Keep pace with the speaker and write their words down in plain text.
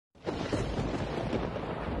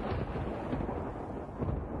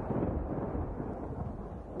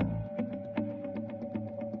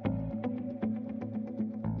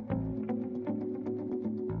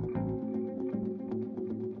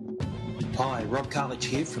Hi, Rob Carvich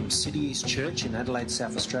here from City East Church in Adelaide,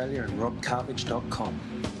 South Australia and robcarvich.com.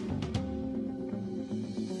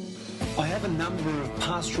 I have a number of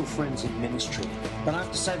pastoral friends in ministry, but I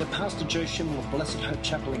have to say that Pastor Joe Schimmel of Blessed Hope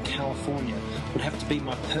Chapel in California would have to be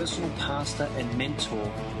my personal pastor and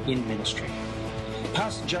mentor in ministry.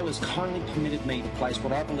 Pastor Joe has kindly permitted me to place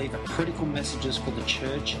what I believe are critical messages for the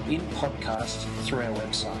church in podcasts through our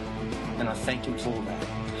website, and I thank him for that.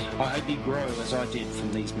 I hope you grow as I did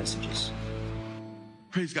from these messages.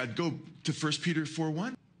 Praise God. Go to 1 Peter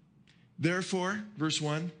 4:1. Therefore, verse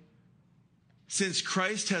 1, since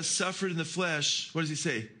Christ has suffered in the flesh, what does he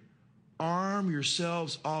say? Arm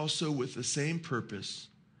yourselves also with the same purpose,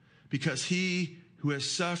 because he who has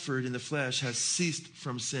suffered in the flesh has ceased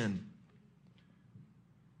from sin.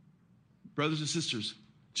 Brothers and sisters,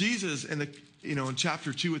 Jesus in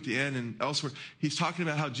chapter 2 at the end and elsewhere, he's talking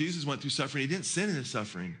about how Jesus went through suffering. He didn't sin in his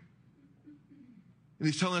suffering. And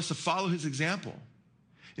he's telling us to follow his example.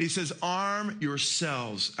 And he says, arm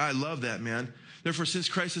yourselves. I love that, man. Therefore, since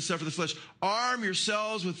Christ has suffered the flesh, arm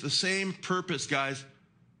yourselves with the same purpose, guys.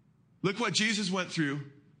 Look what Jesus went through,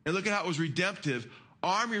 and look at how it was redemptive.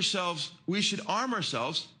 Arm yourselves. We should arm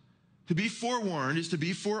ourselves. To be forewarned is to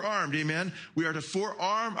be forearmed, amen? We are to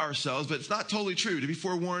forearm ourselves, but it's not totally true. To be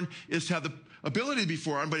forewarned is to have the ability to be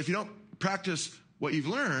forearmed, but if you don't practice what you've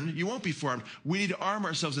learned, you won't be forearmed. We need to arm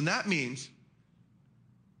ourselves, and that means,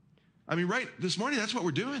 right this morning, that's what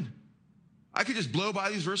we're doing. I could just blow by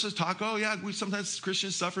these verses, talk, we sometimes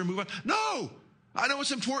Christians suffer and move on. No! I know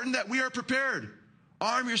it's important that we are prepared.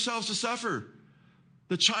 Arm yourselves to suffer.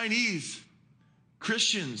 The Chinese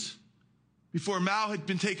Christians, before Mao had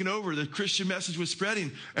been taken over, the Christian message was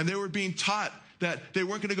spreading, and they were being taught that they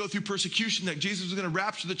weren't going to go through persecution, that Jesus was going to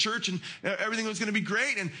rapture the church, and everything was going to be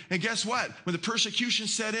great. And guess what? When the persecution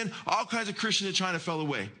set in, all kinds of Christians in China fell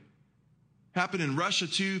away. Happened in Russia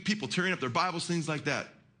too, people tearing up their Bibles, things like that.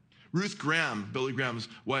 Ruth Graham, Billy Graham's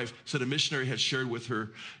wife, said a missionary had shared with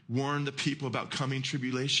her, warned the people about coming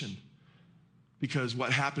tribulation. Because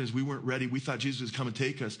what happened is we weren't ready. We thought Jesus was coming to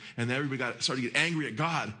take us, and then everybody started to get angry at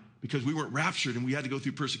God because we weren't raptured and we had to go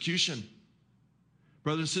through persecution.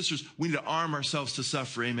 Brothers and sisters, we need to arm ourselves to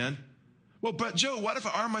suffer, amen? Well, but Joe, what if I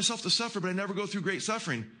arm myself to suffer, but I never go through great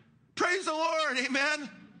suffering? Praise the Lord, amen?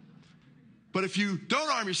 But if you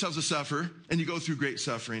don't arm yourselves to suffer and you go through great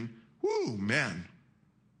suffering, whoo, man,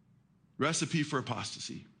 recipe for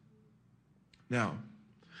apostasy. Now,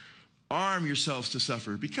 arm yourselves to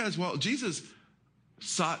suffer because, Jesus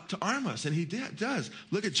sought to arm us, and he does.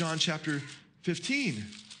 Look at John chapter 15.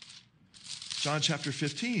 John chapter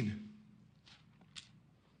 15.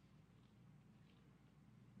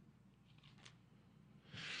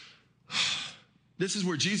 This is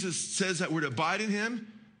where Jesus says that we're to abide in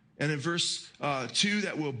him. And in verse 2,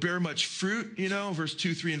 that will bear much fruit, verse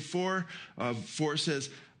 2, 3, and 4. 4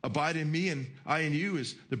 says, abide in me and I in you,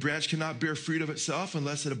 as the branch cannot bear fruit of itself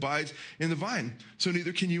unless it abides in the vine. So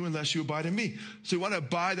neither can you unless you abide in me. So you want to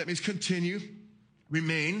abide, that means continue,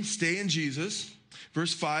 remain, stay in Jesus.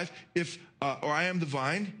 Verse 5, or I am the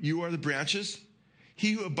vine, you are the branches.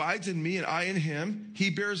 He who abides in me and I in him,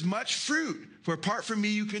 he bears much fruit. For apart from me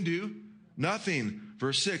you can do nothing.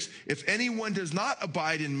 Verse 6, if anyone does not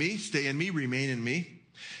abide in me, stay in me, remain in me.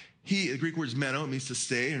 The Greek word is meno, it means to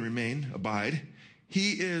stay and remain, abide.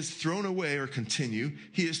 He is thrown away or continue.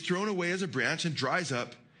 He is thrown away as a branch and dries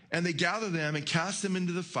up, and they gather them and cast them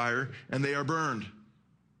into the fire, and they are burned.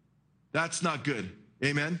 That's not good.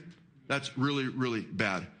 Amen? That's really, really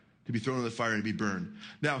bad, to be thrown in the fire and to be burned.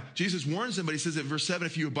 Now, Jesus warns them, but he says in verse 7,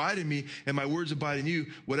 if you abide in me and my words abide in you,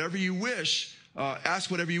 whatever you wish, ask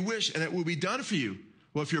whatever you wish, and it will be done for you.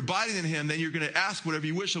 Well, if you're abiding in him, then you're going to ask whatever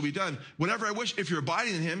you wish will be done. Whatever I wish, if you're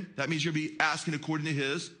abiding in him, that means you'll be asking according to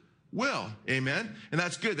his will. Amen? And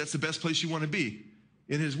that's good. That's the best place you want to be,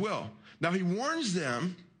 in his will. Now, he warns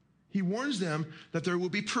them that they will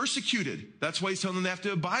be persecuted. That's why he's telling them they have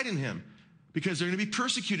to abide in him, because they're going to be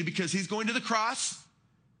persecuted because he's going to the cross.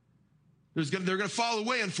 They're going to fall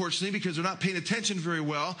away, unfortunately, because they're not paying attention very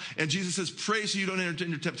well. And Jesus says, pray so you don't enter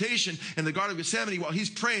into temptation. And the Garden of Gethsemane, while he's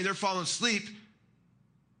praying, they're falling asleep.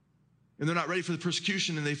 And they're not ready for the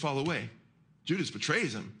persecution, and they fall away. Judas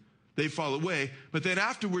betrays him. They fall away. But then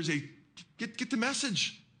afterwards, they get the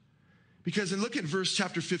message. Because then look at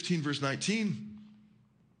chapter 15, verse 19.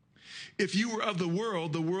 If you were of the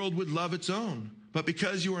world would love its own. But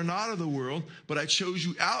because you are not of the world, but I chose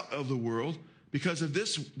you out of the world, because of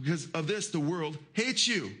this, the world hates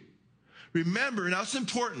you. Remember, now it's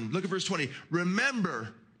important. Look at verse 20.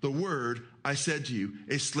 Remember the word I said to you.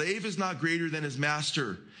 A slave is not greater than his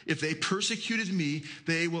master. If they persecuted me,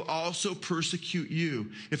 they will also persecute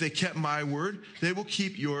you. If they kept my word, they will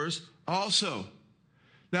keep yours also.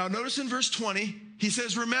 Now, notice in verse 20, he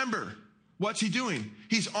says, remember. What's he doing?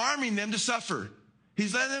 He's arming them to suffer.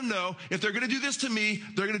 He's letting them know, if they're going to do this to me,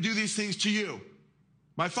 they're going to do these things to you,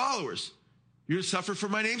 my followers. You're going to suffer for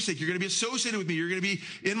my name's sake. You're going to be associated with me. You're going to be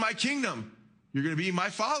in my kingdom. You're going to be my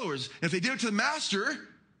followers. And if they do it to the master,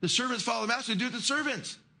 the servants follow the master, they do it to the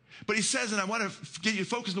servants. But he says, and I want to get you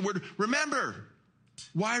focused on the word, remember.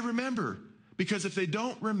 Why remember? Because if they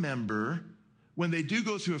don't remember, when they do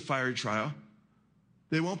go through a fiery trial,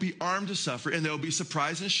 they won't be armed to suffer, and they'll be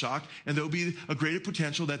surprised and shocked, and there'll be a greater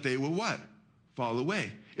potential that they will what? Fall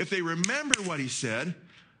away. If they remember what he said,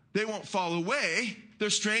 they won't fall away. Their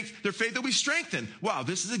strength, their faith will be strengthened. Wow,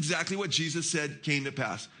 this is exactly what Jesus said came to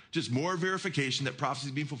pass. Just more verification that prophecy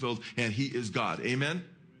is being fulfilled, and he is God. Amen?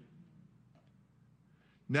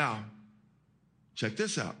 Now, check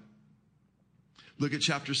this out. Look at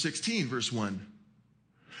chapter 16, verse 1.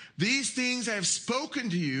 These things I have spoken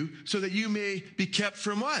to you so that you may be kept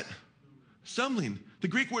from what? Stumbling. The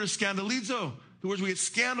Greek word is scandalizo, the word we get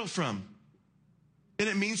scandal from. And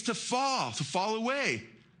it means to fall away.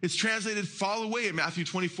 It's translated fall away in Matthew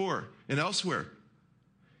 24 and elsewhere.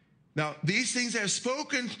 Now, these things I have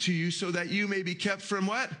spoken to you so that you may be kept from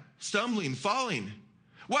what? Stumbling, falling.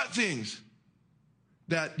 What things?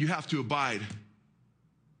 That you have to abide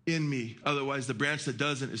in me. Otherwise, the branch that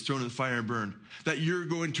doesn't is thrown in the fire and burned. That you're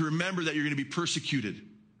going to remember that you're going to be persecuted,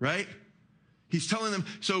 right? He's telling them,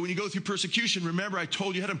 so when you go through persecution, remember I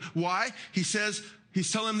told you ahead of them. Why? He says,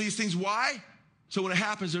 he's telling them these things. Why? So when it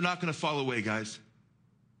happens, they're not going to fall away, guys.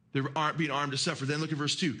 They aren't being armed to suffer. Then look at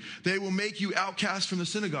verse 2. They will make you outcast from the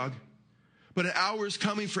synagogue, but an hour is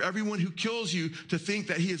coming for everyone who kills you to think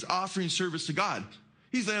that he is offering service to God.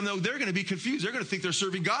 He's letting them know they're going to be confused. They're going to think they're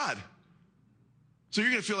serving God. So you're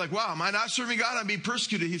going to feel like, wow, am I not serving God? I'm being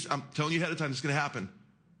persecuted. I'm telling you ahead of time, it's going to happen.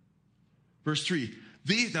 Verse 3.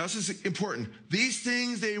 Now this is important. These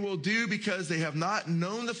things they will do because they have not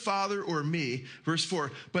known the Father or me. Verse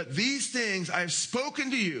 4. But these things I have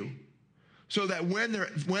spoken to you so that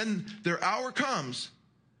when their hour comes,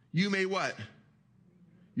 you may what?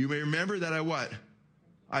 You may remember that I what?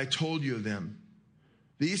 I told you of them.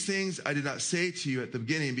 These things I did not say to you at the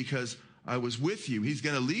beginning because I was with you. He's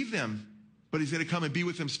going to leave them, but he's going to come and be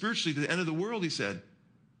with them spiritually to the end of the world, he said.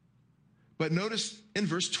 But notice in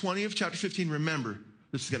verse 20 of chapter 15, remember,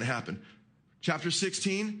 this is going to happen. Chapter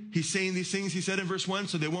 16, he's saying these things he said in verse 1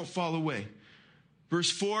 so they won't fall away.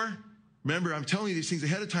 Verse 4, remember, I'm telling you these things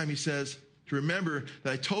ahead of time, he says, to remember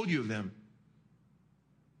that I told you of them.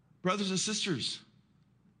 Brothers and sisters,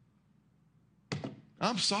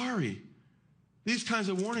 I'm sorry. These kinds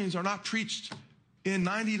of warnings are not preached in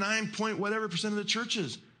 99% of the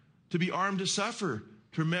churches. To be armed to suffer.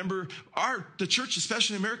 To remember, the church,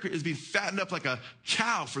 especially in America, is being fattened up like a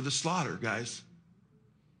cow for the slaughter, guys.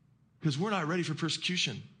 Because we're not ready for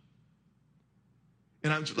persecution.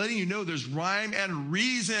 And I'm letting you know there's rhyme and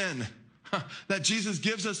reason that Jesus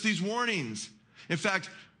gives us these warnings. In fact,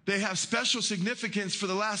 they have special significance for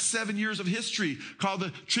the last 7 years of history called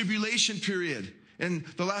the tribulation period. And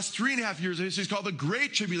the last 3.5 years of history is called the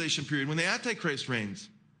Great Tribulation period when the Antichrist reigns.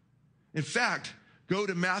 In fact, go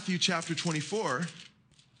to Matthew chapter 24,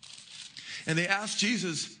 and they ask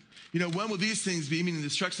Jesus, when will these things be, meaning the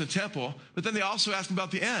destruction of the temple? But then they also ask him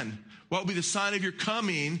about the end. What will be the sign of your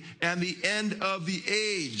coming and the end of the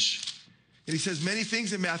age? And he says many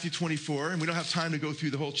things in Matthew 24, and we don't have time to go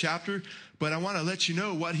through the whole chapter, but I want to let you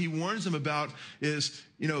know what he warns them about is,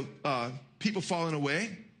 people falling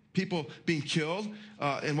away, people being killed,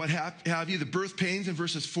 and what have you, the birth pains in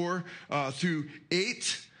verses 4 through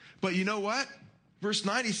 8. But you know what? Verse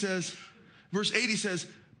 8 he says,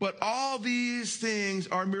 but all these things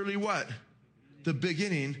are merely what? The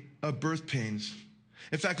beginning of birth pains.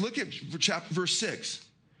 In fact, look at verse 6.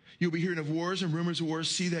 You'll be hearing of wars and rumors of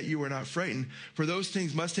wars. See that you are not frightened. For those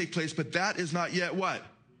things must take place, but that is not yet what?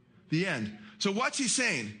 The end. So what's he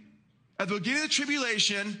saying? At the beginning of the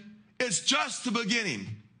tribulation, it's just the beginning.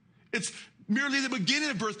 It's merely the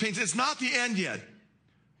beginning of birth pains. It's not the end yet.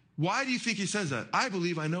 Why do you think he says that? I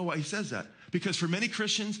believe I know why he says that. Because for many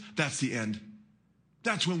Christians, that's the end.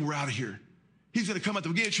 That's when we're out of here. He's going to come at the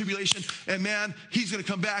beginning of tribulation, and man, he's going to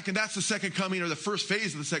come back, and that's the second coming, or the first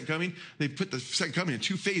phase of the second coming. They put the second coming in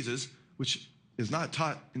 2 phases, which is not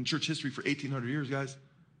taught in church history for 1,800 years, guys.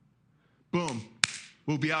 Boom.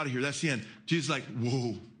 We'll be out of here. That's the end. Jesus is like,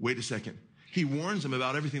 whoa, wait a second. He warns them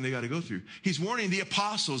about everything they got to go through. He's warning the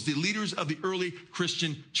apostles, the leaders of the early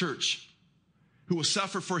Christian church. who will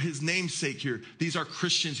suffer for his name's sake here. These are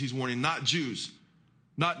Christians he's warning, not Jews,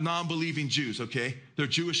 not non-believing Jews, okay? They're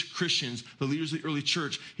Jewish Christians, the leaders of the early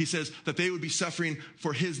church. He says that they would be suffering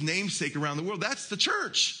for his name's sake around the world. That's the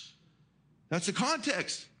church. That's the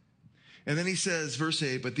context. And then he says, verse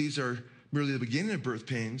 8, but these are merely the beginning of birth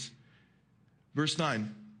pains. Verse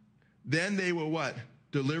 9, then they will what?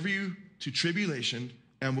 Deliver you to tribulation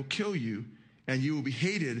and will kill you, and you will be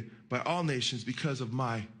hated by all nations because of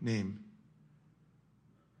my name.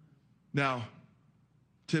 Now,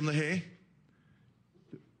 Tim LaHaye,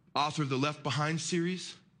 author of the Left Behind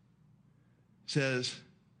series, says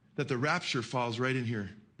that the rapture falls right in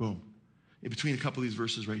here. Boom. In between a couple of these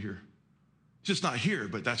verses right here. It's just not here,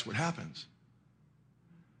 but that's what happens.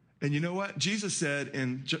 And you know what? Jesus said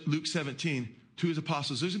in Luke 17 to his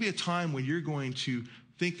apostles, there's going to be a time when you're going to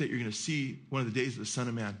think that you're going to see one of the days of the Son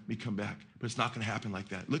of Man may come back, but it's not going to happen like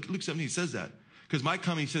that. Luke 17 says that. Because my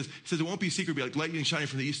coming, he says it won't be a secret, it'll be like lightning shining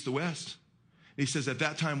from the east to the west. And he says at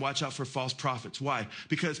that time, watch out for false prophets. Why?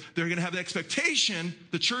 Because they're going to have the expectation,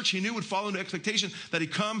 the church he knew would fall into expectation that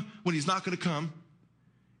he'd come when he's not going to come.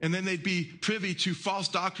 And then they'd be privy to false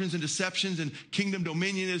doctrines and deceptions and kingdom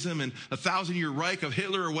dominionism and 1,000-year Reich of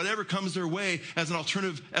Hitler or whatever comes their way as an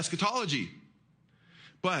alternative eschatology.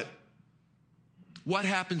 But what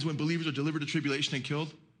happens when believers are delivered to tribulation and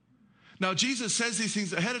killed? Now, Jesus says these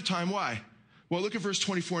things ahead of time. Why? Well, look at verse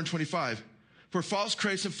 24 and 25. For false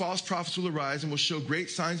Christs and false prophets will arise and will show great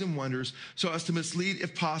signs and wonders so as to mislead,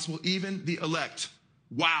 if possible, even the elect.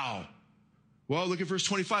 Wow. Well, look at verse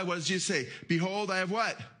 25. What does Jesus say? Behold, I have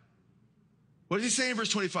what? What does he say in verse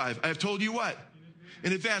 25? I have told you what?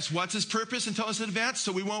 In advance. What's his purpose and tell us in advance?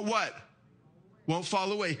 So we won't what? Won't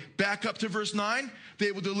fall away. Back up to verse 9.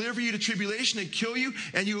 They will deliver you to tribulation and kill you,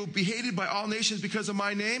 and you will be hated by all nations because of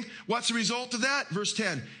my name. What's the result of that? Verse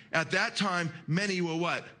 10. At that time, many will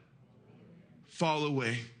what? Fall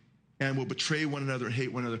away and will betray one another and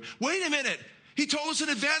hate one another. Wait a minute. He told us in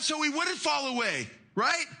advance so we wouldn't fall away,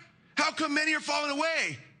 right? How come many are falling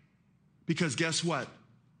away? Because guess what?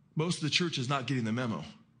 Most of the church is not getting the memo.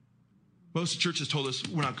 Most of the church has told us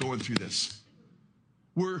we're not going through this.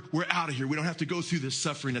 We're out of here. We don't have to go through this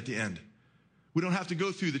suffering at the end. We don't have to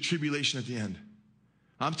go through the tribulation at the end.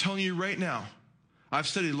 I'm telling you right now, I've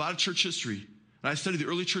studied a lot of church history, and I studied the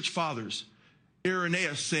early church fathers.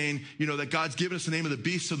 Irenaeus saying, that God's given us the name of the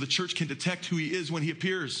beast so the church can detect who he is when he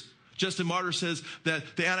appears. Justin Martyr says that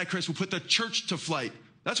the Antichrist will put the church to flight.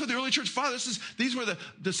 That's what the early church fathers, these were the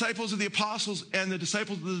disciples of the apostles and the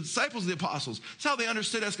disciples of the apostles. That's how they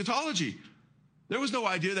understood eschatology. There was no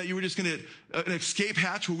idea that you were just going to an escape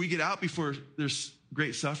hatch where we get out before there's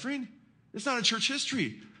great suffering. It's not in church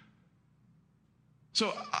history.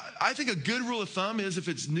 So I think a good rule of thumb is if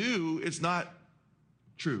it's new, it's not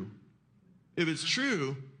true. If it's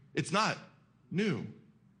true, it's not new.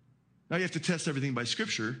 Now you have to test everything by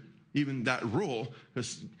Scripture, even that rule.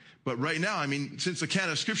 But right now, since the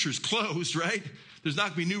canon of Scripture is closed, right? There's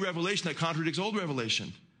not going to be new revelation that contradicts old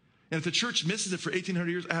revelation. And if the church misses it for 1,800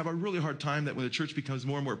 years, I have a really hard time that when the church becomes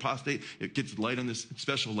more and more apostate, it gets light on this,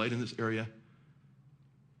 special light in this area.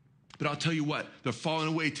 But I'll tell you what, the falling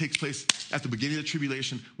away takes place at the beginning of the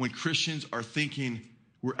tribulation when Christians are thinking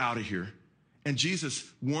we're out of here. And Jesus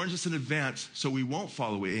warns us in advance so we won't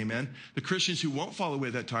fall away, amen? The Christians who won't fall away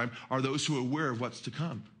at that time are those who are aware of what's to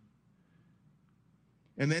come.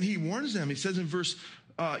 And then he warns them. He says in verse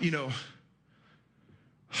 10,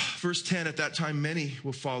 at that time many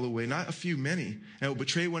will fall away, not a few, many, and will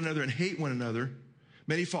betray one another and hate one another.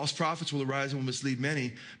 Many false prophets will arise and will mislead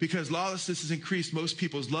many. Because lawlessness is increased, most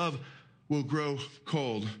people's love will grow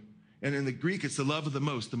cold. And in the Greek, it's the love of the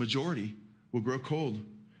most, the majority, will grow cold.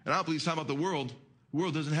 And I don't believe he's talking about the world. The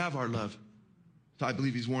world doesn't have our love. So I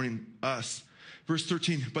believe he's warning us. Verse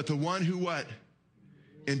 13, but the one who what?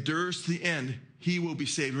 Endures to the end, he will be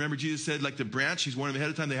saved. Remember, Jesus said, like the branch, he's warning them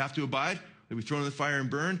ahead of time, they have to abide. They'll be thrown in the fire and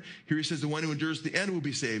burned. Here he says, the one who endures to the end will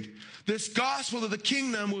be saved. This gospel of the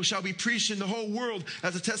kingdom shall be preached in the whole world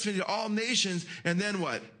as a testimony to all nations. And then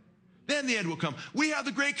what? Then the end will come. We have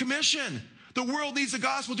the Great Commission. The world needs the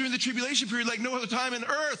gospel during the tribulation period like no other time on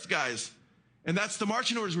earth, guys. And that's the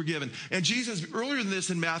marching orders we're given. And Jesus, earlier than this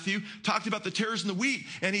in Matthew, talked about the tares in the wheat.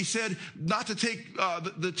 And he said not to take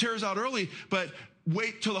the tares out early, but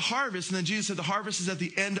wait till the harvest. And then Jesus said the harvest is at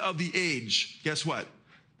the end of the age. Guess what?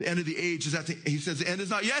 The end of the age is he says the end is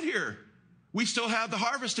not yet here. We still have the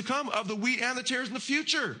harvest to come of the wheat and the tares in the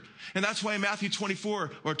future. And that's why Matthew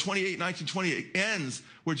 24 or 28, 19, 28 ends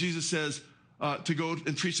where Jesus says to go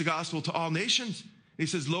and preach the gospel to all nations. He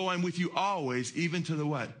says, lo, I'm with you always, even to the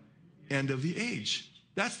what? End of the age.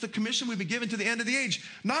 That's the commission we've been given to the end of the age.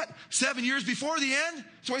 Not 7 years before the end.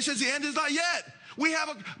 That's why he says the end is not yet. We have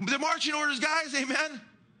the marching orders, guys, amen?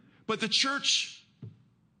 But the church,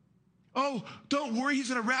 oh, don't worry, he's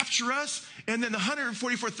going to rapture us. And then the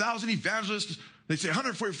 144,000 evangelists, they say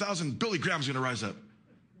 144,000, Billy Graham's going to rise up.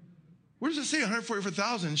 Where does it say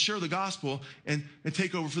 144,000 share the gospel and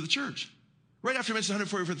take over for the church? Right after it mentions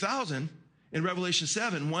 144,000 in Revelation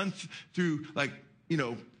 7, 1 through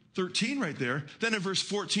 13 right there. Then in verse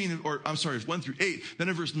 14, 1 through 8. Then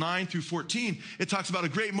in verse 9 through 14, it talks about a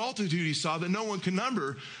great multitude he saw that no one can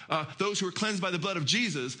number, those who were cleansed by the blood of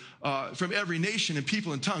Jesus from every nation and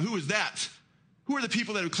people and tongue. Who is that? Who are the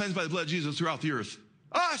people that are cleansed by the blood of Jesus throughout the earth?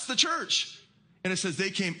 Us, the church. And it says they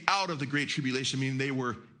came out of the great tribulation, meaning they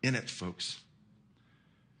were in it, folks.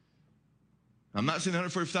 I'm not saying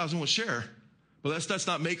 140,000 will share, but let's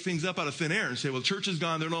not make things up out of thin air and say, well, the church is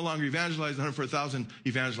gone, they're no longer evangelized, 104,000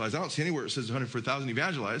 evangelized. I don't see anywhere it says 104,000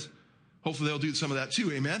 evangelized. Hopefully they'll do some of that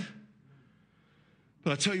too, amen? But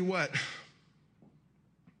I'll tell you what,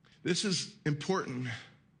 this is important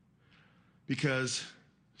because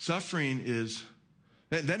suffering is,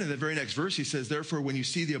 then in the very next verse he says, therefore when you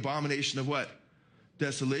see the abomination of what?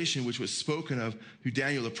 Desolation, which was spoken of through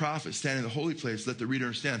Daniel the prophet, standing in the holy place, let the reader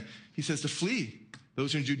understand. He says to flee.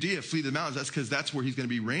 Those who are in Judea, flee to the mountains. That's because that's where he's going to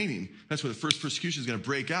be reigning. That's where the first persecution is going to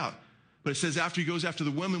break out. But it says after he goes after the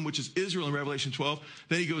woman, which is Israel in Revelation 12,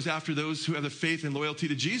 then he goes after those who have the faith and loyalty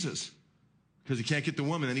to Jesus. Because he can't get the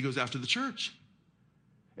woman, then he goes after the church.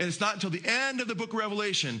 And it's not until the end of the book of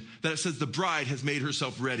Revelation that it says the bride has made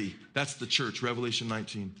herself ready. That's the church, Revelation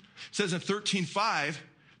 19. It says in 13:5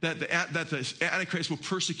 that the Antichrist will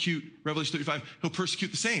persecute, Revelation 35, he'll persecute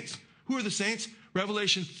the saints. Who are the saints?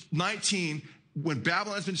 Revelation 19, when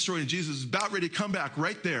Babylon has been destroyed and Jesus is about ready to come back,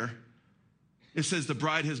 right there, it says the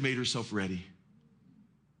bride has made herself ready.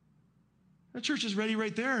 The church is ready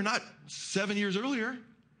right there, not 7 years earlier.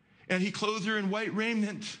 And he clothed her in white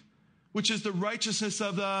raiment, which is the righteousness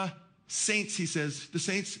of the saints, he says, the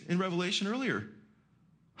saints in Revelation earlier.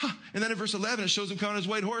 And then in verse 11, it shows him coming on his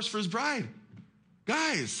white horse for his bride.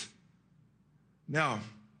 Guys, now,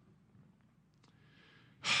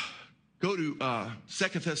 go to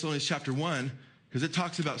 2 Thessalonians chapter 1, because it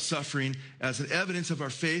talks about suffering as an evidence of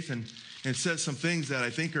our faith and says some things that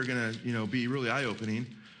I think are going to, be really eye-opening.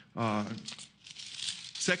 2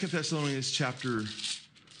 Thessalonians chapter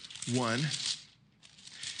 1.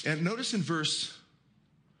 And notice in verse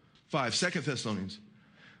 5, 2 Thessalonians.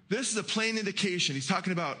 This is a plain indication. He's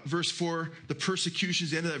talking about verse 4, the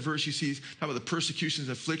persecutions. The end of that verse, you see, he's talking about the persecutions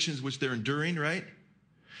and afflictions which they're enduring, right?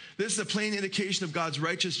 This is a plain indication of God's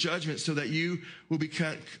righteous judgment so that you will be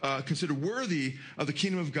considered worthy of the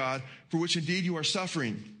kingdom of God, for which indeed you are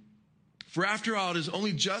suffering. For after all, it is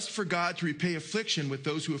only just for God to repay affliction with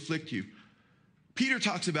those who afflict you. Peter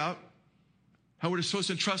talks about how we're supposed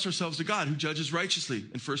to entrust ourselves to God who judges righteously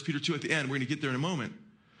in 1 Peter 2 at the end. We're going to get there in a moment.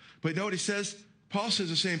 But you know what he says? Paul says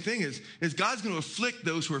the same thing is God's going to afflict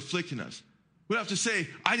those who are afflicting us. We don't have to say,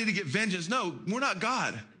 I need to get vengeance. No, we're not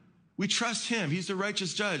God. We trust him. He's the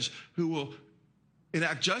righteous judge who will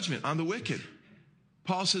enact judgment on the wicked.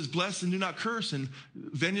 Paul says, bless and do not curse, and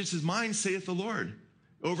vengeance is mine, saith the Lord.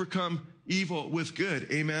 Overcome evil with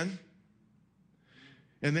good. Amen.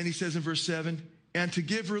 And then he says in verse 7, and to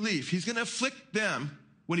give relief. He's going to afflict them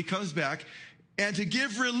when he comes back, and to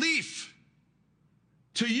give relief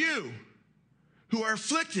to you who are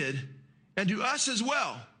afflicted, and to us as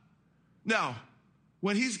well. Now,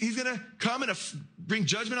 when he's going to come and bring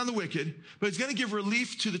judgment on the wicked, but he's going to give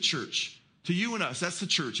relief to the church, to you and us. That's the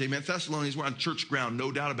church, amen. Thessalonians, we're on church ground,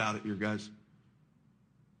 no doubt about it here, guys.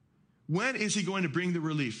 When is he going to bring the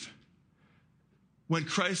relief? When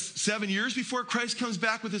Christ, 7 years before Christ comes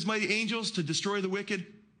back with his mighty angels to destroy the wicked?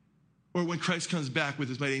 Or when Christ comes back with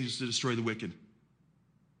his mighty angels to destroy the wicked?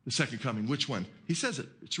 The second coming, which one? He says it,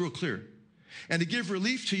 it's real clear. And to give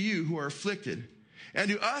relief to you who are afflicted, and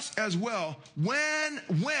to us as well, when,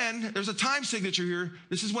 there's a time signature here,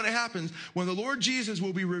 this is when it happens, when the Lord Jesus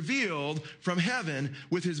will be revealed from heaven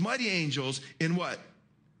with his mighty angels in what?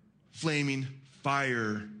 Flaming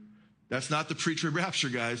fire. That's not the pre-trib rapture,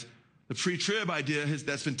 guys. The pre-trib idea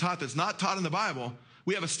that's been taught, that's not taught in the Bible.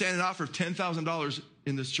 We have a standing offer of $10,000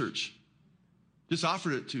 in this church. Just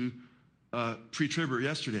offered it to a pre-tribber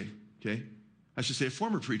yesterday, okay? I should say a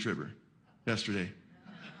former pre-tribber yesterday,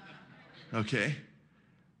 okay?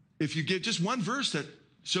 If you give just one verse that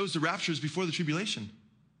shows the rapture is before the tribulation.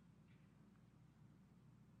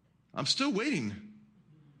 I'm still waiting.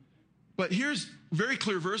 But here's a very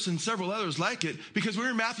clear verse and several others like it, because we're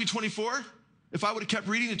in Matthew 24. If I would have kept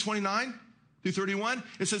reading to 29, through 31,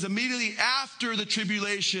 it says immediately after the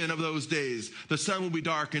tribulation of those days, the sun will be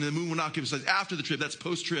dark and the moon will not give its light. After the trib, that's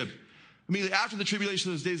post-trib. Immediately after the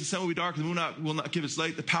tribulation of those days, the sun will be dark and the moon will not give its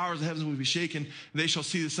light. The powers of the heavens will be shaken. And they shall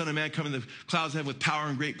see the Son of Man come in the clouds of heaven with power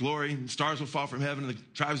and great glory. And the stars will fall from heaven and the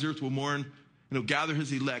tribes of the earth will mourn. And he'll gather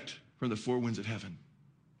his elect from the four winds of heaven.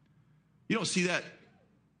 You don't see that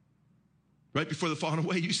right before the falling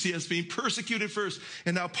away. You see us being persecuted first.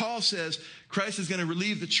 And now Paul says Christ is going to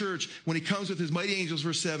relieve the church when he comes with his mighty angels,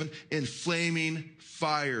 verse 7, in flaming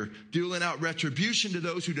fire, dealing out retribution to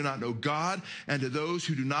those who do not know God and to those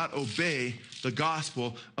who do not obey the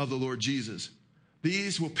gospel of the Lord Jesus.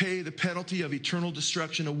 These will pay the penalty of eternal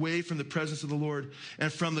destruction away from the presence of the Lord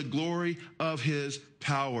and from the glory of his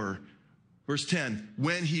power. Verse 10,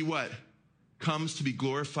 when he what? Comes to be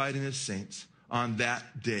glorified in his saints. On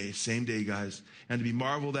that day, same day, guys, and to be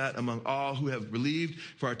marveled at among all who have believed,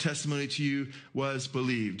 for our testimony to you was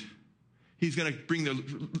believed. He's going to bring the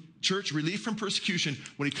church relief from persecution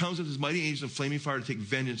when he comes with his mighty angels of flaming fire to take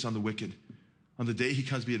vengeance on the wicked, on the day he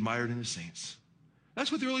comes to be admired in his saints.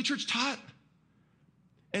 That's what the early church taught.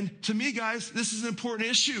 And to me, guys, this is an important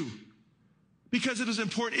issue because it is an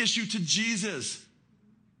important issue to Jesus.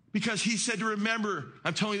 Because he said to remember,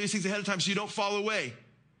 I'm telling you these things ahead of time so you don't fall away.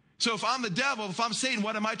 So if I'm the devil, if I'm Satan,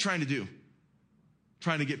 what am I trying to do?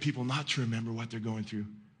 Trying to get people not to remember what they're going through.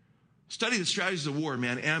 Study the strategies of war,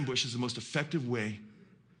 man. Ambush is the most effective way.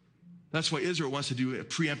 That's why Israel wants to do a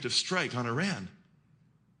preemptive strike on Iran.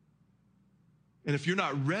 And if you're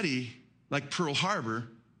not ready, like Pearl Harbor,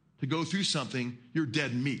 to go through something, you're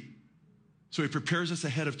dead meat. So he prepares us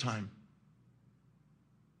ahead of time.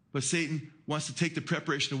 But Satan wants to take the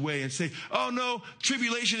preparation away and say, oh no,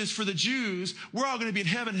 tribulation is for the Jews. We're all going to be in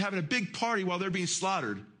heaven having a big party while they're being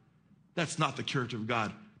slaughtered. That's not the character of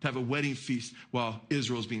God, to have a wedding feast while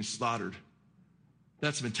Israel's being slaughtered.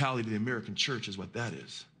 That's the mentality of the American church is what that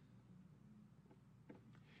is.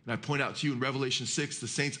 And I point out to you in Revelation 6, the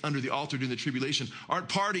saints under the altar during the tribulation aren't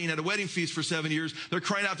partying at a wedding feast for 7 years. They're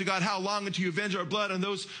crying out to God, how long until you avenge our blood on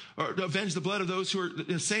those, or avenge the blood of those who are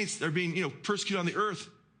the saints that are being, persecuted on the earth.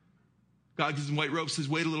 God gives them white robes, says,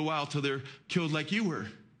 wait a little while till they're killed like you were.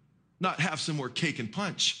 Not have some more cake and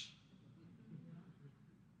punch.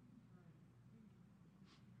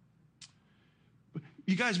 But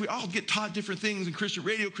you guys, we all get taught different things in Christian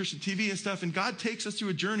radio, Christian TV and stuff, and God takes us through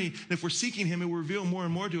a journey, and if we're seeking him, it will reveal more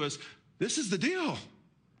and more to us. This is the deal.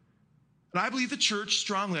 And I believe the church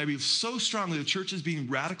strongly, I believe so strongly, the church is being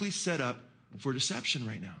radically set up for deception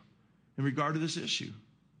right now in regard to this issue.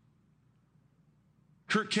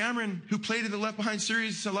 Kirk Cameron, who played in the Left Behind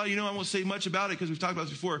series, a lot of you know, I won't say much about it because we've talked about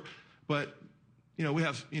this before, but, we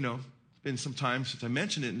have, it's been some time since I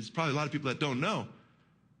mentioned it, and there's probably a lot of people that don't know.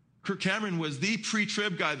 Kirk Cameron was the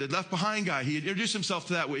pre-trib guy, the Left Behind guy. He introduced himself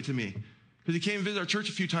that way to me because he came and visited our church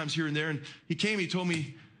a few times here and there, and he told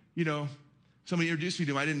me, somebody introduced me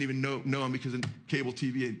to him. I didn't even know him because in cable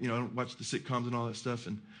TV, I don't watch the sitcoms and all that stuff,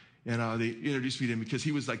 and they introduced me to him because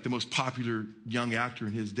he was like the most popular young actor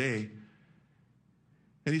in his day.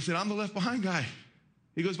 And he said, I'm the Left Behind guy.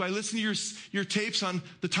 He goes, by listening to your tapes on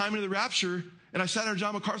the timing of the rapture, and I sat under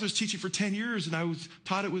John MacArthur's teaching for 10 years, and I was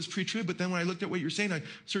taught it was pre-trib, but then when I looked at what you're saying, I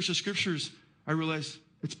searched the scriptures, I realized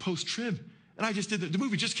it's post-trib. And I just did the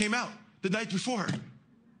movie just came out the night before.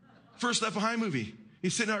 First Left Behind movie.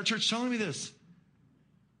 He's sitting in our church telling me this.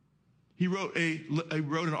 He wrote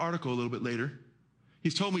an article a little bit later.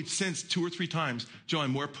 He's told me since 2 or 3 times, Joe,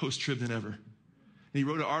 I'm more post-trib than ever. And he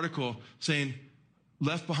wrote an article saying,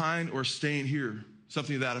 Left Behind or Staying Here,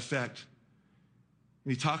 something to that effect.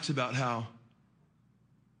 And he talks about how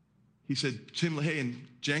he said Tim LaHaye and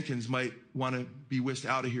Jenkins might want to be whisked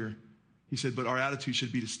out of here. He said, but our attitude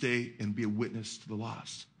should be to stay and be a witness to the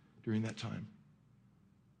lost during that time.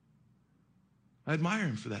 I admire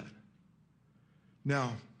him for that.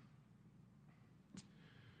 Now,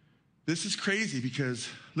 this is crazy because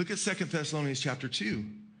look at 2 Thessalonians chapter 2.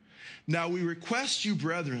 Now we request you,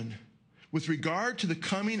 brethren, with regard to the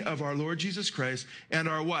coming of our Lord Jesus Christ and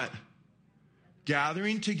our what?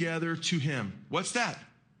 Gathering together to him. What's that?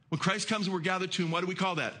 When Christ comes and we're gathered to him, what do we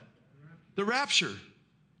call that? The rapture.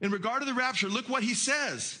 In regard to the rapture, look what he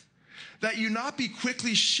says. That you not be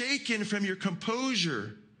quickly shaken from your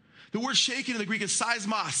composure. The word shaken in the Greek is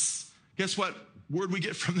seismos. Guess what word we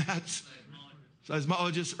get from that?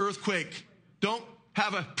 Seismologist, earthquake. Don't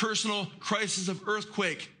have a personal crisis of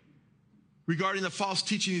earthquake regarding the false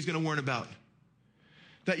teaching he's going to warn about.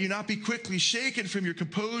 That you not be quickly shaken from your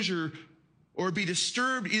composure or be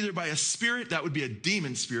disturbed either by a spirit, that would be a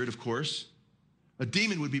demon spirit, of course. A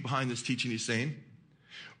demon would be behind this teaching he's saying.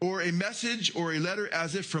 or a message or a letter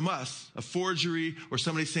as if from us, a forgery, or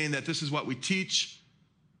somebody saying that this is what we teach,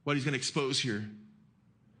 what he's going to expose here.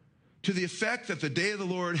 To the effect that the day of the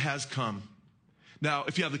Lord has come. Now,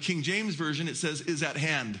 if you have the King James Version, it says is at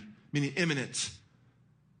hand, meaning imminent.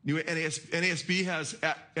 New NASB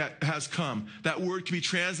has come. That word can be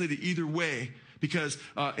translated either way, because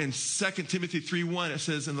in 2 Timothy 3:1, it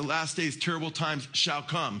says, in the last days, terrible times shall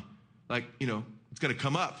come. Like, it's going to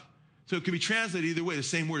come up. So it can be translated either way. The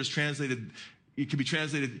same word is translated, it can be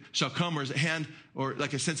translated shall come, or is at hand, or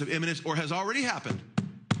like a sense of imminence, or has already happened.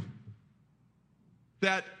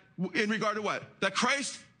 That in regard to what? That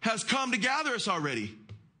Christ has come to gather us already.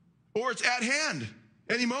 Or it's at hand,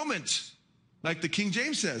 any moment, like the King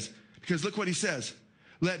James says. Because look what he says.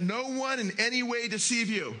 Let no one in any way deceive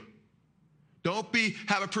you. Don't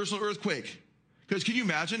have a personal earthquake. Because can you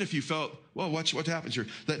imagine if you felt, well, what happens here?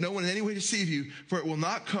 Let no one in any way deceive you, for it will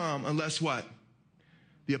not come unless what?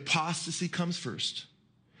 The apostasy comes first.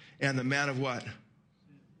 And the man of what?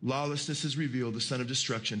 Lawlessness is revealed, the son of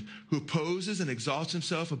destruction, who opposes and exalts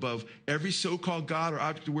himself above every so-called God or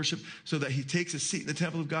object of worship, so that he takes a seat in the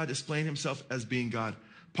temple of God, displaying himself as being God.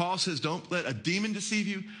 Paul says, don't let a demon deceive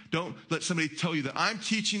you. Don't let somebody tell you that I'm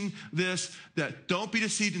teaching this, that don't be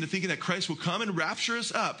deceived into thinking that Christ will come and rapture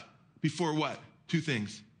us up before what? Two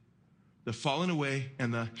things. The falling away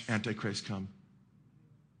and the Antichrist come.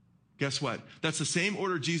 Guess what? That's the same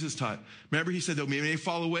order Jesus taught. Remember, he said, they may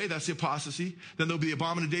fall away. That's the apostasy. Then there'll be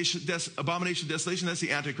abomination of desolation. That's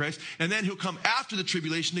the Antichrist. And then he'll come after the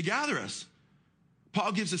tribulation to gather us.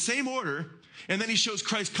 Paul gives the same order. And then he shows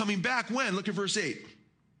Christ coming back when? Look at verse 8.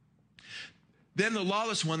 Then the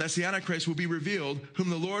lawless one, that's the Antichrist, will be revealed, whom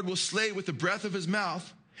the Lord will slay with the breath of his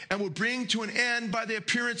mouth, and will bring to an end by the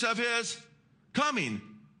appearance of his coming.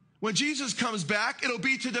 When Jesus comes back, it'll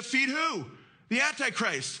be to defeat who? The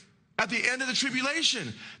Antichrist. At the end of the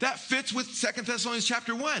tribulation. That fits with 2 Thessalonians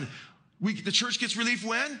chapter 1. The church gets relief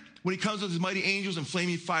when? When he comes with his mighty angels and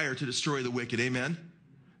flaming fire to destroy the wicked. Amen?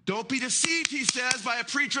 Don't be deceived, he says, by a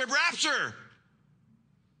pre-trib rapture.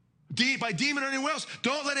 By demon or anyone else.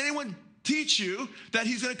 Don't let anyone teach you that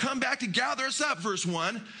he's going to come back to gather us up, verse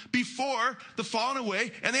 1, before the falling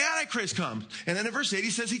away and the Antichrist comes. And then in verse 8,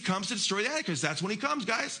 he says he comes to destroy the Antichrist. That's when he comes,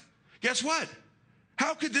 guys. Guess what?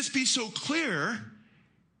 How could this be so clear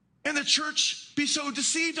and the church be so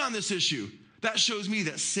deceived on this issue? That shows me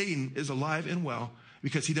that Satan is alive and well,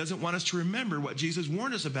 because he doesn't want us to remember what Jesus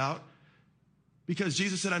warned us about, because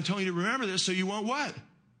Jesus said, I'm telling you to remember this so you won't what?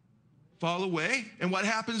 Fall away. And what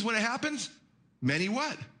happens when it happens? Many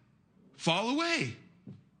what? Fall away.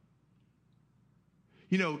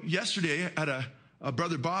 Yesterday I had a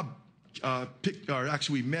brother Bob,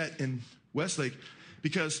 we met in Westlake,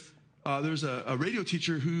 because there's a radio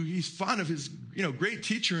teacher who he's fond of his, great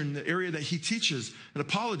teacher in the area that he teaches, an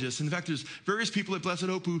apologist. In fact, there's various people at Blessed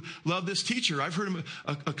Hope who love this teacher. I've heard him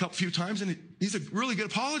a few times, and he's a really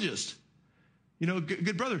good apologist.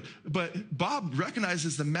 Good brother. But Bob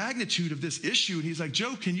recognizes the magnitude of this issue, and he's like,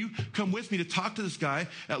 Joe, can you come with me to talk to this guy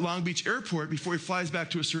at Long Beach Airport before he flies back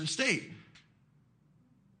to a certain state?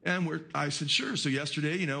 And I said, sure. So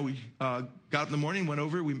yesterday, we got up in the morning, went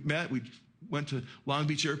over, we met, we went to Long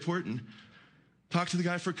Beach Airport and talked to the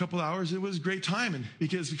guy for a couple hours. It was a great time. And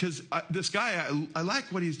because this guy, I like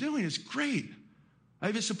what he's doing. It's great. I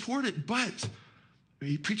even support it, but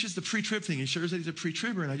he preaches the pre-trib thing. He shares that he's a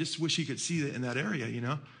pre-tribber, and I just wish he could see it in that area,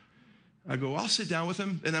 I go, I'll sit down with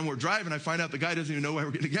him. And then we're driving. I find out the guy doesn't even know why we're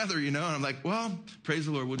getting together, And I'm like, well, praise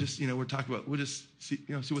the Lord. We'll just, we'll just see,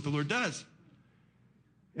 see what the Lord does.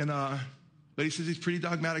 And, but he says he's pretty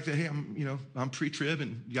dogmatic that, hey, I'm pre-trib,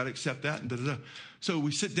 and you got to accept that, and da-da-da. So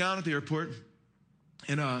we sit down at the airport,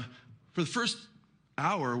 and for the first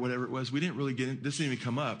hour or whatever it was, we didn't really this didn't even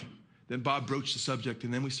come up. Then Bob broached the subject,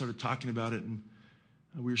 and then we started talking about it, and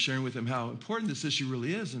we were sharing with him how important this issue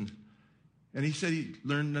really is. And he said he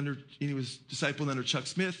was discipled under Chuck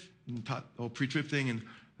Smith and taught the whole pre-trib thing, and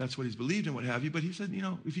that's what he's believed and what have you. But he said,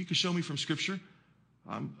 if you could show me from Scripture,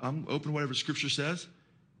 I'm open to whatever Scripture says.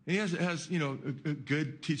 And he has a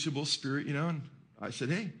good teachable spirit, and I said,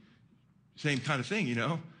 hey, same kind of thing,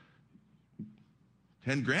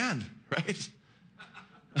 $10,000, right?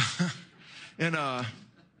 and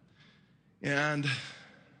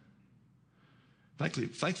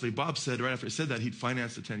thankfully, Bob said right after I said that he'd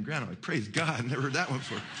finance the $10,000. I'm like, praise God, never heard that one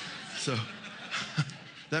before. So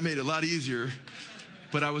that made it a lot easier.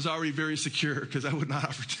 But I was already very secure, because I would not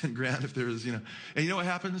offer $10,000 if there was, And you know what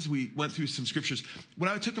happens? We went through some scriptures. When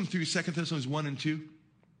I took him through 2 Thessalonians 1 and 2,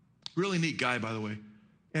 really neat guy, by the way.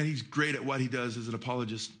 And he's great at what he does as an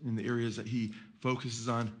apologist in the areas that he focuses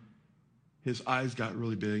on. His eyes got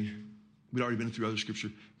really big. We'd already been through other scripture.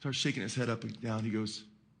 He starts shaking his head up and down. He goes,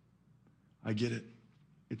 I get it.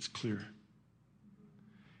 It's clear.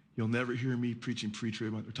 You'll never hear me preaching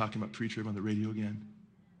pre-trib or talking about pre-trib on the radio again.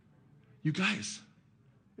 You guys,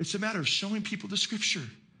 it's a matter of showing people the scripture.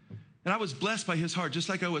 And I was blessed by his heart, just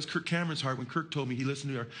like I was Kirk Cameron's heart when Kirk told me he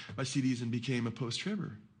listened to my CDs and became a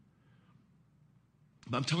post-tribber.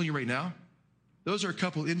 But I'm telling you right now, those are a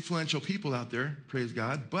couple influential people out there, praise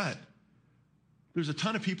God, but there's a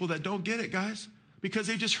ton of people that don't get it, guys, because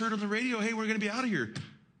they just heard on the radio, hey, we're going to be out of here.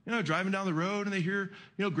 You know, driving down the road and they hear,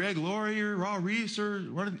 you know, Greg Laurie or Raw Reese or,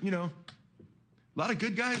 you know, a lot of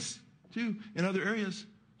good guys, too, in other areas.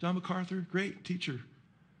 John MacArthur, great teacher.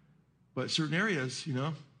 But certain areas, you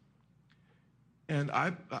know. And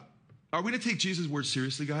are we going to take Jesus' word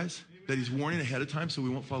seriously, guys? That he's warning ahead of time so we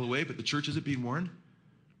won't fall away, but the church isn't being warned?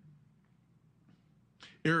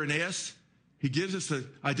 Irenaeus, he gives us the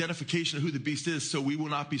identification of who the beast is so we will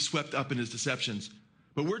not be swept up in his deceptions.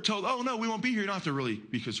 But we're told, oh, no, we won't be here. You don't have to really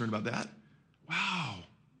be concerned about that. Wow.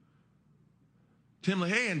 Tim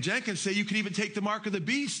LaHaye and Jenkins say you can even take the mark of the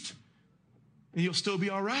beast and you'll still be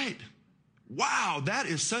all right. Wow, that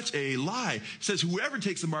is such a lie. It says whoever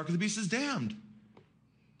takes the mark of the beast is damned.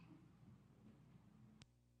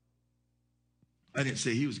 I didn't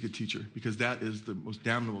say he was a good teacher because that is the most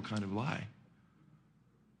damnable kind of lie.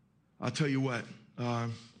 I'll tell you what.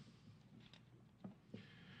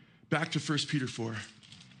 Back to 1 Peter 4.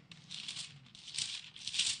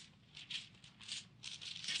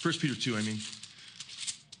 1 Peter 2, I mean.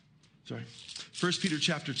 Sorry. 1 Peter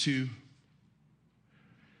chapter 2.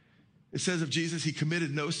 It says of Jesus, he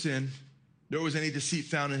committed no sin, nor was any deceit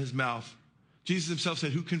found in his mouth. Jesus himself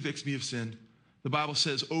said, who convicts me of sin? The Bible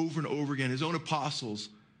says over and over again, his own apostles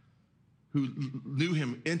who knew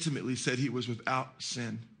him intimately said he was without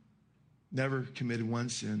sin. Never committed one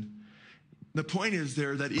sin. The point is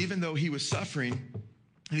there that even though he was suffering,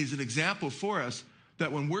 and he's an example for us,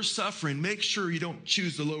 that when we're suffering, make sure you don't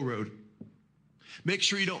choose the low road. Make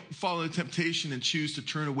sure you don't fall into temptation and choose to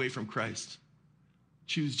turn away from Christ.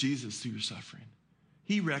 Choose Jesus through your suffering.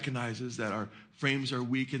 He recognizes that our frames are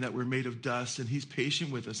weak and that we're made of dust, and he's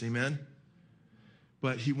patient with us, amen?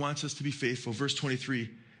 But he wants us to be faithful. Verse 23,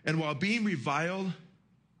 and while being reviled,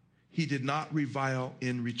 he did not revile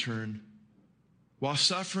in return. While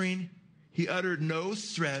suffering, he uttered no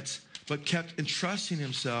threats, but kept entrusting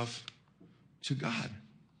himself to God.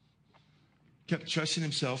 Kept trusting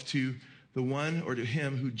himself to the one or to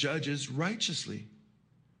him who judges righteously.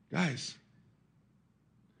 Guys,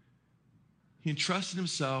 he entrusted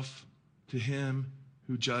himself to him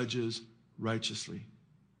who judges righteously.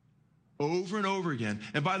 Over and over again.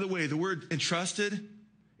 And by the way, the word entrusted,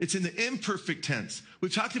 it's in the imperfect tense.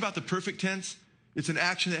 We've talked about the perfect tense. It's an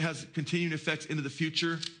action that has continuing effects into the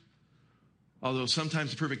future. Although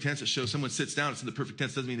sometimes the perfect tense, it shows someone sits down. It's in the perfect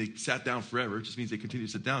tense. Doesn't mean they sat down forever. It just means they continue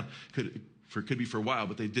to sit down. Could be for a while,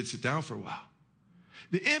 but they did sit down for a while.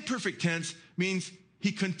 The imperfect tense means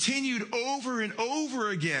he continued over and over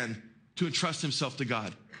again to entrust himself to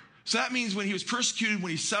God. So that means when he was persecuted,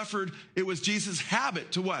 when he suffered, it was Jesus'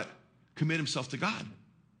 habit to what? Commit himself to God.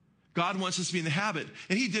 God wants us to be in the habit.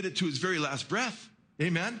 And he did it to his very last breath.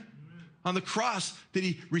 Amen? On the cross, did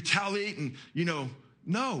he retaliate and,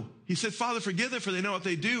 no. He said, Father, forgive them for they know what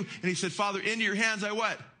they do. And he said, Father, into your hands I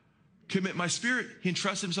what? Commit my spirit. He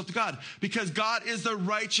entrusted himself to God because God is the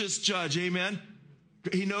righteous judge. Amen?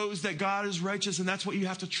 He knows that God is righteous, and that's what you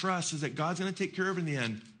have to trust, is that God's going to take care of it in the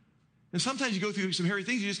end. And sometimes you go through some hairy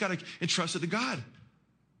things, you just got to entrust it to God.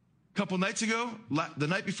 A couple nights ago, the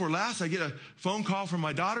night before last, I get a phone call from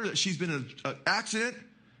my daughter that she's been in an accident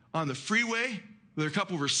on the freeway with a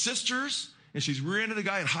couple of her sisters, and she's rear-ended a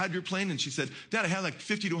guy in hydroplane, and she said, Dad, I had like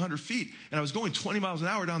 50 to 100 feet, and I was going 20 miles an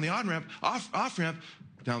hour down the on-ramp, off-ramp,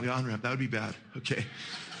 down the on-ramp, that would be bad, okay,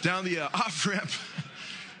 down the off-ramp.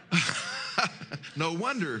 No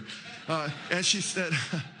wonder. And she said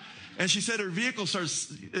her vehicle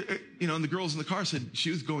starts, and the girls in the car said she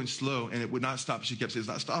was going slow and it would not stop. She kept saying, it's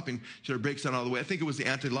not stopping. She had her brakes down all the way. I think it was the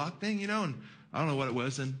anti-lock thing, and I don't know what it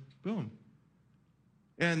was, and boom.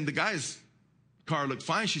 And the guy's car looked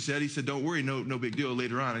fine, she said. He said, don't worry, no big deal.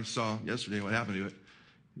 Later on, I saw yesterday what happened to it.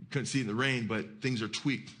 Couldn't see it in the rain, but things are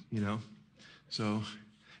tweaked, So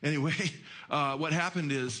anyway, what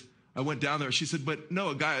happened is, I went down there. She said, but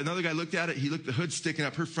no, another guy looked at it. The hood's sticking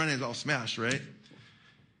up. Her front end's all smashed, right?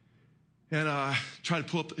 And tried to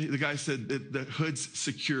pull up. The guy said, the hood's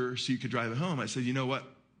secure so you could drive it home. I said, you know what?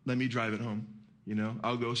 Let me drive it home.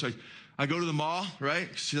 I'll go. So I go to the mall, right?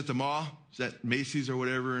 She's at the mall. She's at Macy's or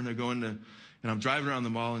whatever. And they're going to, And I'm driving around the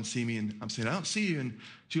mall and see me, and I'm saying, I don't see you. And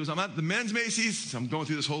she goes, I'm at the men's Macy's. So I'm going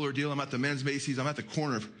through this whole ordeal. I'm at the men's Macy's. I'm at the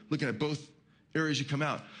corner looking at both areas you come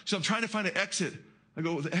out. So I'm trying to find an exit. I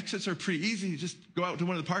go, well, the exits are pretty easy. You just go out to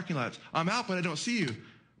one of the parking lots. I'm out, but I don't see you.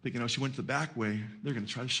 Thinking, she went to the back way. They're going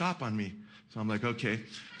to try to shop on me. So I'm like, okay.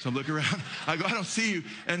 So I'm looking around. I go, I don't see you.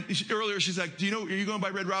 And earlier she's like, are you going by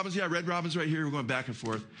Red Robin's? Yeah, Red Robin's right here. We're going back and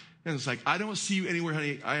forth. And it's like, I don't see you anywhere,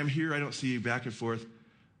 honey. I am here. I don't see you, back and forth.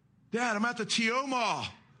 Dad, I'm at the T.O. Mall.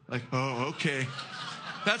 Like, oh, okay.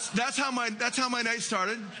 That's how my night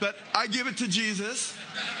started. But I give it to Jesus.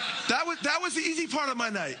 That was the easy part of my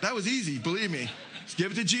night. That was easy, believe me. Just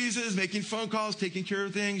give it to Jesus, making phone calls, taking care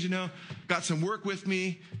of things, Got some work with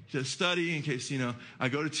me to study in case, I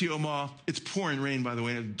go to T.O. Mall. It's pouring rain, by the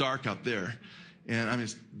way, and it's dark out there. And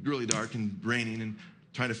it's really dark and raining and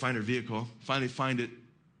trying to find her vehicle. Finally find it.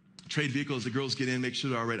 Trade vehicles. The girls get in, make sure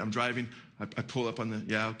they're all right. I'm driving. I pull up on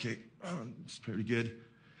okay. Oh, it's pretty good.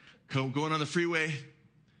 Going on the freeway,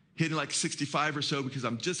 hitting like 65 or so because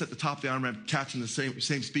I'm just at the top of the on-ramp catching the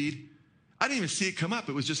same speed. I didn't even see it come up.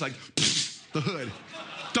 It was just like the hood.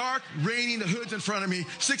 Dark, raining, the hood's in front of me,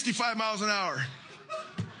 65 miles an hour.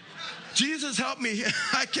 Jesus, help me.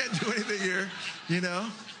 I can't do anything here,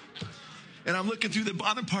 And I'm looking through the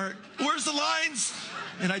bottom part. Where's the lines?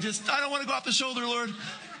 And I don't want to go off the shoulder, Lord.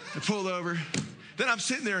 I pulled over. Then I'm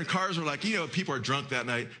sitting there and cars are like, people are drunk that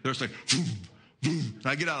night. They're just like, boom, boom. And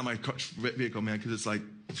I get out of my vehicle, man, because it's like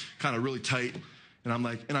kind of really tight. And I'm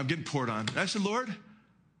like, and I'm getting poured on. And I said, Lord,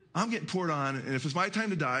 I'm getting poured on. And if it's my time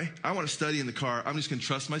to die, I want to study in the car. I'm just going to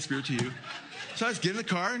trust my spirit to you. So I just get in the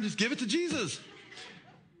car and just give it to Jesus.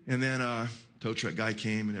 And then tow truck guy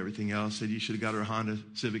came and everything else. Said, you should have got her a Honda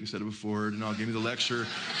Civic instead of a Ford. And gave me the lecture,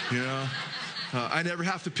 I never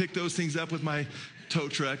have to pick those things up with my tow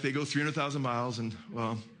truck. They go 300,000 miles, and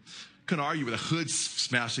couldn't argue with a hood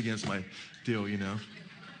smashed against my deal,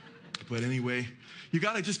 But anyway, you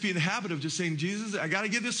got to just be in the habit of just saying, Jesus, I got to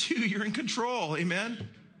give this to you. You're in control. Amen.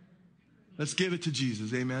 Let's give it to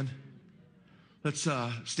Jesus. Amen. Let's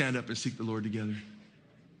stand up and seek the Lord together.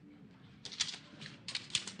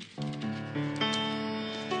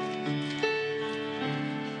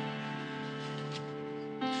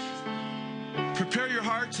 Prepare your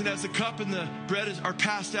hearts, and as the cup and the bread are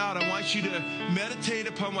passed out, I want you to meditate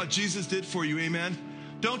upon what Jesus did for you. Amen.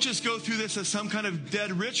 Don't just go through this as some kind of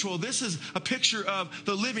dead ritual. This is a picture of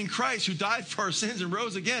the living Christ who died for our sins and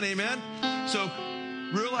rose again. Amen. So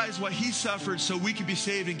realize what he suffered so we could be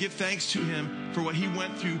saved, and give thanks to him for what he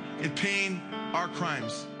went through in paying our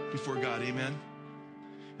crimes before God. Amen.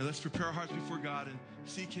 And let's prepare our hearts before God and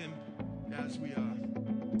seek him as we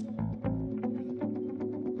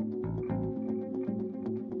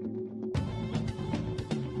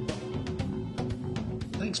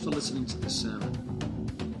Thanks for listening to this sermon.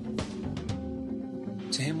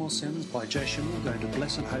 To hear more sermons by Joe Schimmel, go to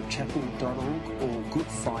blessedhopechapel.org or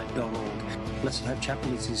goodfight.org. Blessed Hope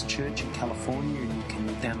Chapel is his church in California, and you can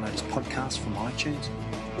download his podcast from iTunes.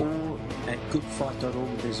 Or at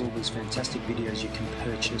goodfight.org, there's all these fantastic videos you can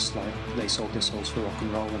purchase, like They Sold Their Souls for Rock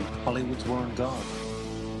and Roll and Hollywood's War on God.